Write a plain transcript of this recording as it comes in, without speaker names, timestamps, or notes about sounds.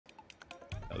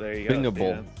Oh, there you go.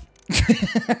 Bingeable.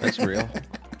 That's real.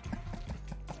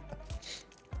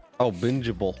 Oh,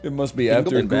 bingeable. It must be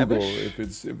after Google if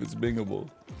it's bingeable.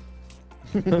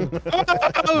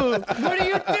 What are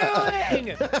you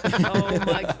doing? Oh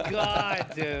my god,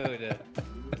 dude.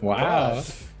 Wow.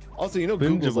 Also, you know,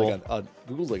 Google's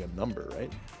like a number,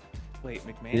 right? Wait,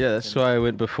 McMahon. Yeah, that's why I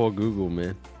went before Google,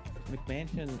 man.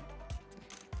 McMansion.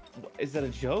 Is that a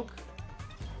joke?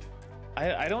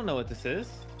 I don't know what this is.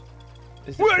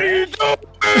 What are you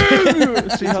doing?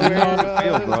 See how it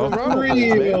feels, bro.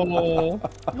 Real.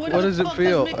 What does it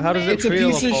feel? How does it It's a feel?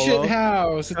 piece of shit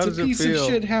house. It's How a does it piece of feel?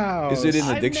 shit house. Is it in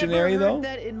the dictionary I've never though? heard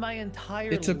that in my entire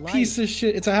It's a life. piece of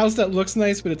shit. It's a house that looks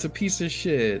nice, but it's a piece of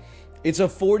shit. It's a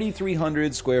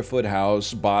 4,300 square foot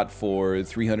house bought for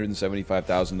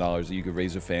 $375,000 that you could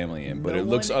raise a family in, but No it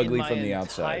looks one in ugly my from the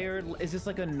outside. Is this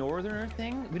like a northerner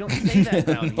thing? We don't say that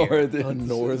down here.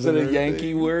 Northern, is it a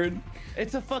Yankee word?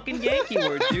 It's a fucking Yankee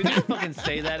word, dude. You don't fucking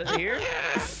say that here.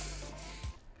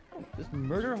 Does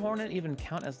murder hornet even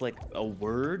count as like a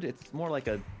word? It's more like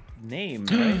a name,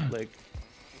 right? Like.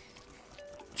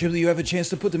 Ghibli, you have a chance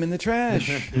to put them in the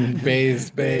trash.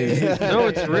 Base. No,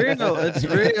 it's real. It's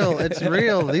real. It's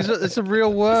real. It's a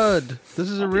real word. This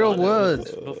is a real word.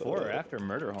 Before or after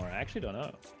murder hornet? I actually don't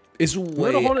know. It's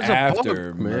way Murder Hornet's a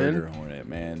after bug, man. Murder Hornet,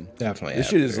 man. Definitely. This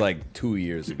shit is like 2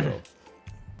 years ago.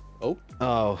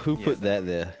 Oh, Who put that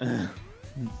there?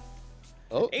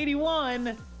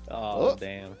 81. Oh,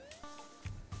 damn.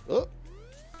 oh,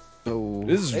 Oh,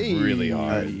 This is really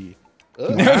hard. hey.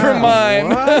 Never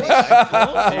mind.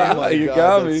 Oh my You God,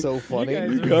 got me. that's so funny. You guys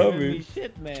You are got giving me.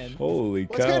 shit, man. Holy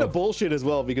Well, it's kind cow. of bullshit as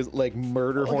well because like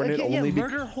murder hornet yeah, only.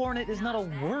 murder hornet is not a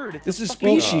word. It's This a is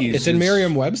fucking- species. It's in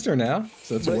Merriam-Webster now,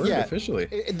 so it's a But word yeah, officially.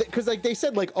 Because like they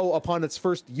said like upon its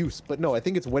first use, but no, I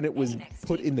think it's when it was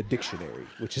put in the dictionary,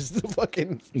 which is the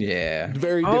fucking Yeah.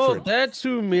 very oh, different. that's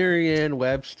who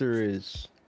Merriam-Webster is.